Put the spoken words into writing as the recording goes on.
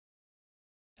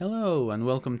Hello and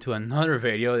welcome to another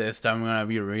video. This time I'm gonna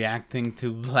be reacting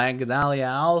to Black Dahlia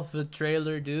Alpha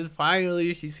trailer, dude.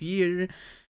 Finally, she's here.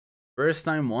 First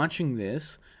time watching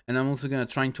this, and I'm also gonna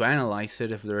try to analyze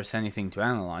it if there's anything to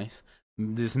analyze.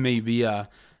 This may be a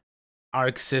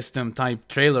Arc System type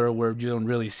trailer where you don't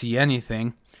really see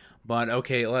anything. But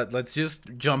okay, let's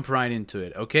just jump right into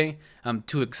it, okay? I'm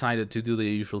too excited to do the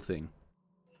usual thing.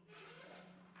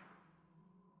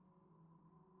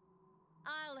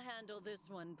 This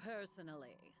one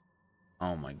personally.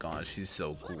 Oh my god, she's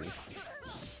so cool.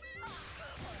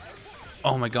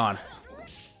 Oh my god.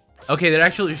 Okay, they're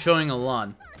actually showing a lot.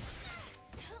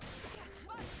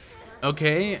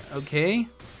 Okay.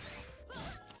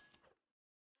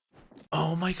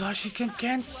 Oh my gosh, she can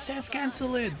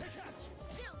cancel it.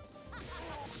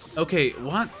 Okay,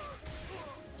 what?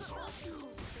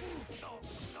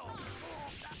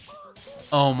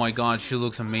 Oh my god, she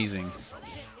looks amazing.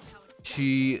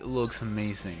 She looks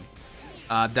amazing.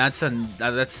 That's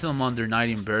some under night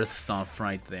in birth stuff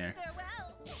right there.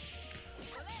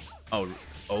 Oh,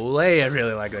 Olay! I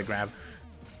really like that grab.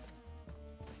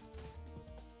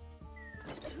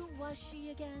 Who was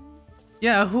she again?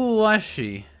 Yeah, who was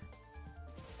she?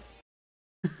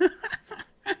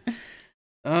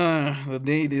 The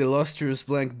day the illustrious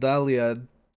Black Dahlia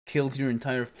killed your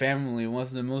entire family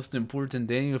was the most important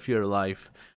day of your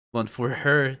life. But for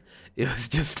her, it was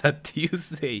just a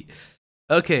Tuesday.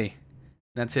 Okay,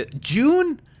 that's it.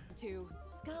 June? To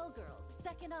Skullgirls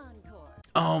second encore.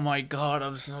 Oh my god,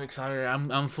 I'm so excited.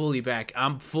 I'm fully back.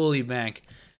 I'm fully back.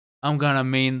 I'm gonna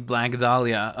main Black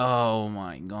Dahlia. Oh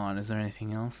my god, is there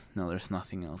anything else? No, there's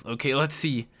nothing else. Okay, let's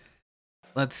see.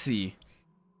 Let's see.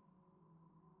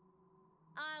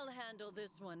 I'll handle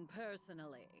this one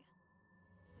personally.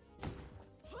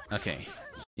 Okay.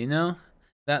 You know,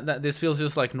 that this feels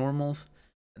just like normals.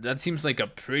 That seems like a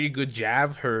pretty good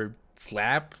jab. Her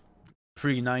slap,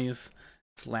 pretty nice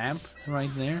slap right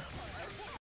there.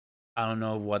 I don't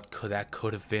know what that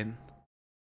could have been.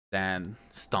 Than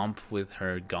stomp with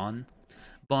her gun,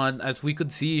 but as we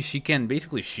could see, she can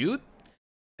basically shoot,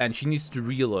 and she needs to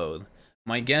reload.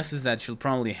 My guess is that she'll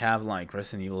probably have like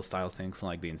Resident Evil style things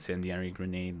like the incendiary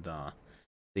grenade,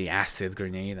 the acid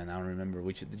grenade, and I don't remember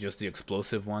which, just the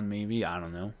explosive one maybe. I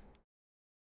don't know.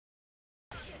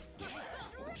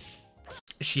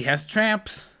 She has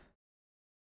traps.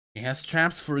 She has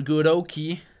traps for a good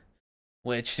Oki,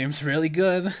 which seems really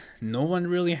good. No one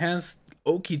really has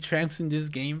Oki traps in this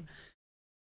game.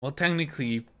 Well,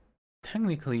 technically,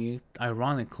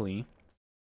 ironically,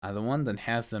 the one that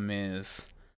has them is,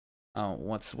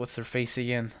 what's her face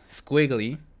again?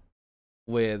 Squiggly,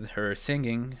 with her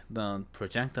singing, the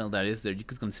projectile that is there. You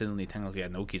could consider it technically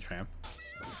an Oki trap.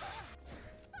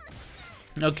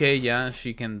 Okay, yeah,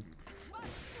 she can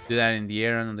do that in the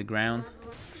air and on the ground.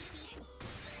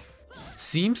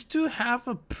 Seems to have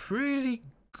a pretty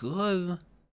good,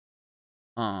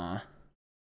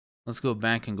 let's go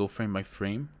back and go frame by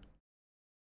frame.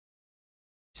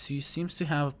 She seems to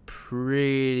have a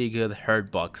pretty good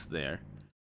hurt box there.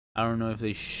 I don't know if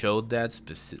they showed that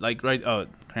specific, like right. Oh,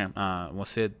 cram.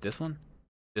 Was it this one?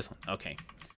 This one. Okay.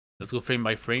 Let's go frame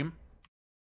by frame.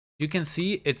 You can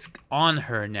see it's on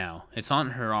her now. It's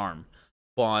on her arm,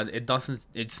 but it doesn't.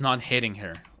 It's not hitting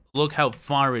her. Look how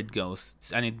far it goes,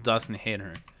 and it doesn't hit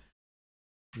her.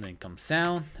 And then comes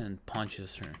down and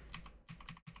punches her.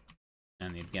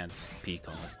 And it gets peak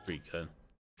on it. Pretty good.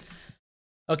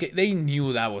 Okay, they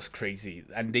knew that was crazy,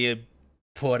 and they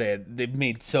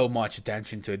made so much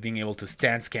attention to it, being able to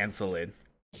stance cancel it.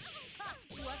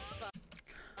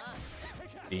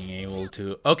 Being able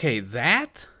to... Okay,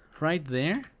 that right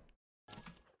there,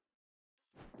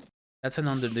 that's the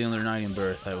under night in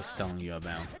birth I was telling you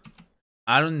about.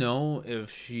 I don't know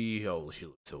if she... Oh, she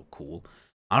looks so cool.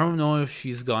 I don't know if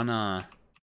she's gonna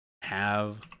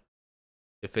have...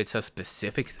 If it's a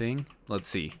specific thing. Let's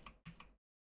see.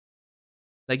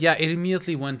 Like, yeah, it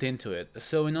immediately went into it.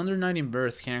 So in under night in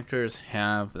birth, characters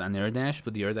have an air dash,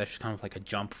 but the air dash is kind of like a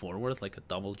jump forward, like a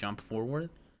double jump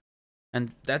forward.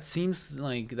 And that seems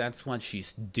like that's what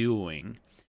she's doing.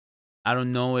 I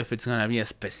don't know if it's gonna be a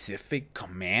specific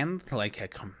command, like a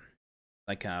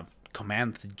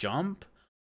command jump,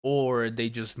 or they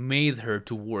just made her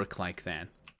to work like that.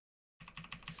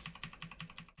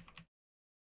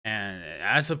 And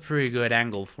that's a pretty good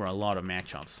angle for a lot of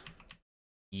matchups.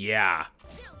 Yeah.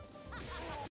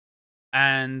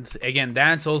 And again,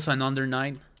 that's also an under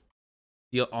night.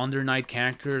 The under night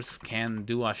characters can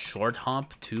do a short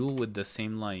hop too with the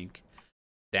same like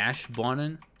dash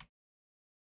button.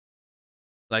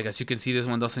 Like as you can see, this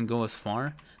one doesn't go as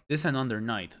far. This is an under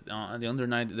night. The under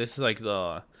night, this is like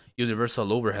the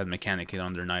universal overhead mechanic in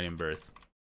under night in birth.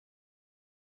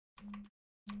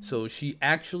 So she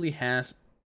actually has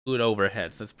good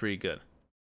overheads. That's pretty good.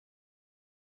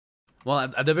 Well,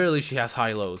 at the very least, she has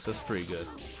high lows. That's pretty good.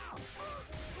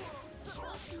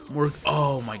 Work.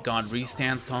 Oh my god,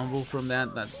 restand combo from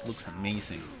that. That looks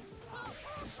amazing.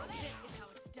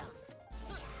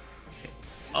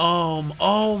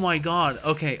 Oh my god.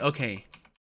 Okay, okay.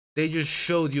 They just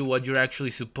showed you what you're actually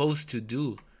supposed to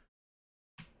do.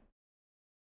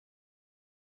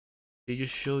 They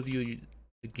just showed you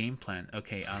the game plan.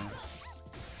 Okay, I don't.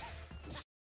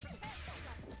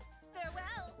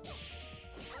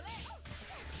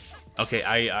 Okay,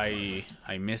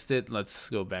 I missed it. Let's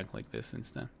go back like this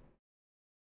instead.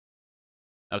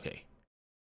 Okay.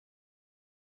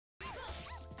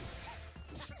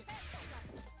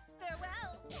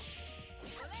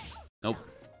 Nope.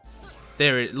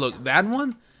 There it. Look, that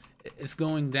one is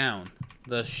going down.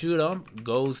 The shoot up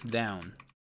goes down.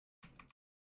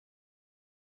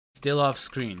 Still off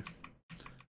screen.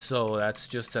 So that's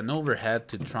just an overhead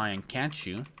to try and catch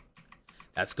you.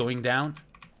 That's going down.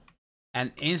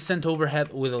 An instant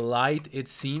overhead with a light, it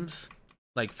seems.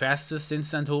 Like fastest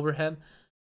instant overhead.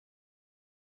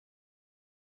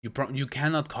 You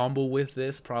cannot combo with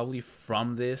this, probably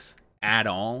from this at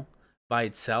all by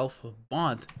itself.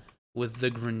 But with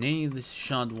the grenade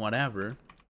shot, whatever,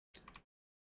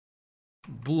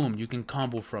 boom, you can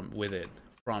combo from it.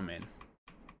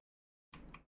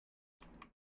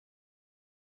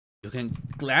 You can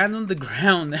land on the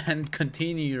ground and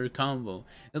continue your combo.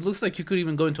 It looks like you could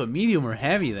even go into a medium or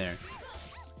heavy there.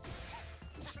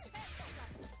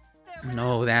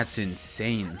 No, that's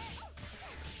insane.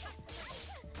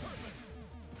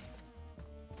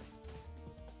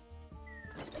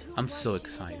 I'm so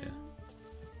excited.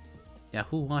 Yeah,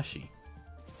 who was she?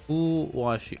 Who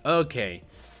was she? Okay,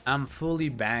 I'm fully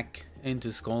back into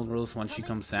Skullgirls once she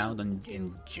comes out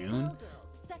in June.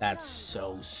 That's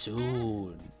so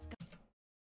soon.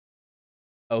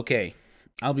 Okay,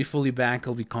 I'll be fully back.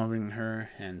 I'll be covering her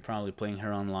and probably playing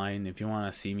her online. If you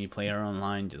want to see me play her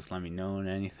online, just let me know or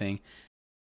anything.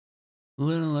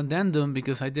 Little addendum,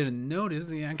 because I didn't notice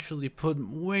they actually put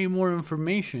way more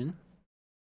information,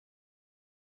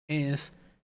 is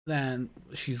that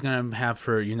she's gonna have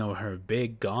her, you know, her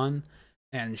big gun,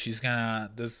 and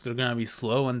they're gonna be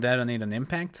slow and detonate an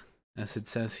impact, as it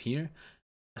says here.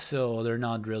 So they're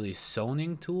not really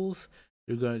zoning tools.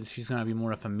 She's gonna be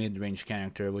more of a mid-range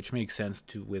character, which makes sense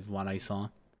with what I saw.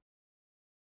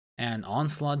 And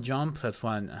onslaught jump, that's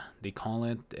what they call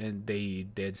it. And they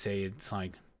did say it's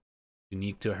like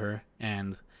unique to her,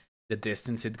 and the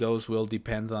distance it goes will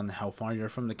depend on how far you're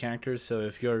from the characters. So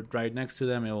if you're right next to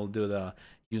them, it will do the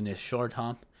unit short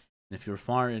hop, and if you're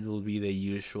far, it will be the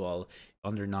usual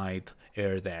under night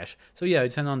air dash. So yeah,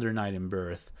 it's an under night in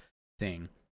birth thing.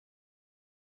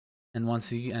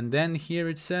 And then here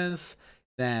it says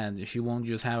that she won't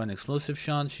just have an explosive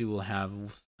shot, she will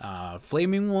have a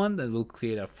flaming one that will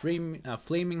create a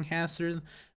flaming hazard,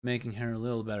 making her a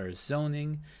little better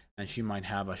zoning, and she might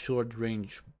have a short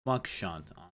range buckshot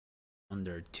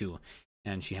under 2,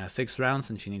 and she has 6 rounds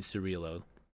and she needs to reload.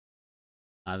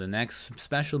 The next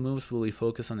special moves will be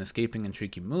focused on escaping and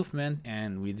tricky movement,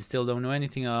 and we still don't know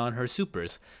anything about her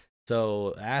supers,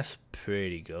 so that's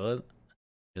pretty good.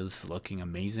 It's looking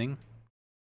amazing.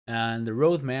 And the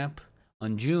roadmap,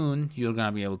 on June, you're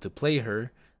gonna be able to play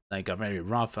her like a very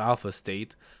rough alpha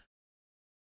state.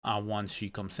 Once she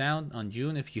comes out on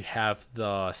June, if you have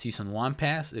the Season 1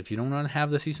 pass. If you don't have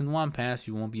the Season 1 pass,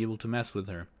 you won't be able to mess with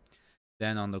her.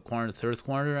 Then on the third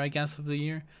quarter, I guess, of the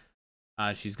year,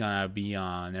 she's gonna be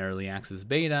on early access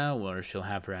beta, where she'll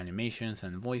have her animations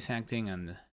and voice acting,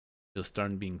 and she'll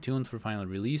start being tuned for final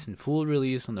release and full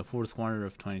release on the 4th quarter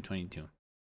of 2022.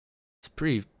 It's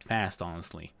pretty fast,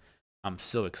 honestly. I'm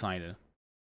so excited.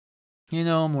 You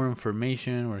know, more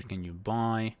information, where can you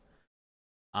buy?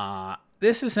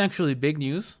 This is actually big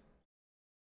news.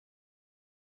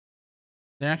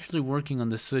 They're actually working on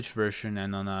the Switch version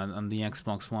and on the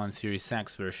Xbox One Series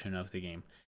X version of the game.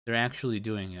 They're actually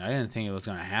doing it. I didn't think it was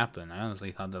gonna happen. I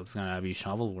honestly thought that was gonna be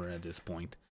shovelware at this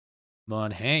point.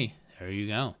 But hey, there you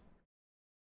go.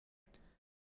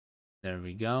 There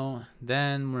we go.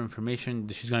 Then more information.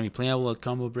 She's gonna be playable at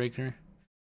Combo Breaker.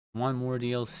 One more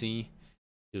DLC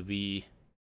to be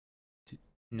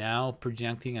now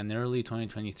projecting an early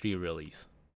 2023 release.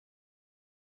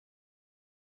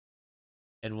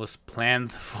 It was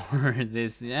planned for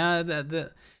this. Yeah,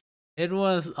 it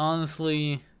was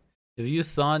honestly. If you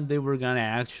thought they were gonna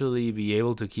actually be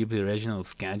able to keep the original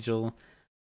schedule,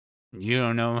 you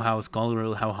don't know how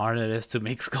hard it is to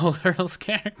make Skullgirls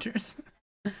characters.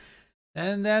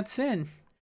 And that's it.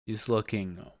 She's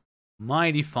looking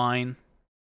mighty fine.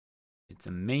 It's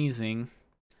amazing.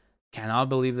 Cannot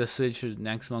believe the Switch and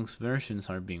Xbox versions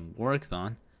are being worked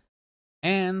on.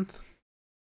 And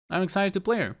I'm excited to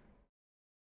play her.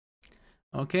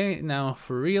 Okay, now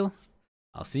for real,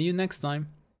 I'll see you next time.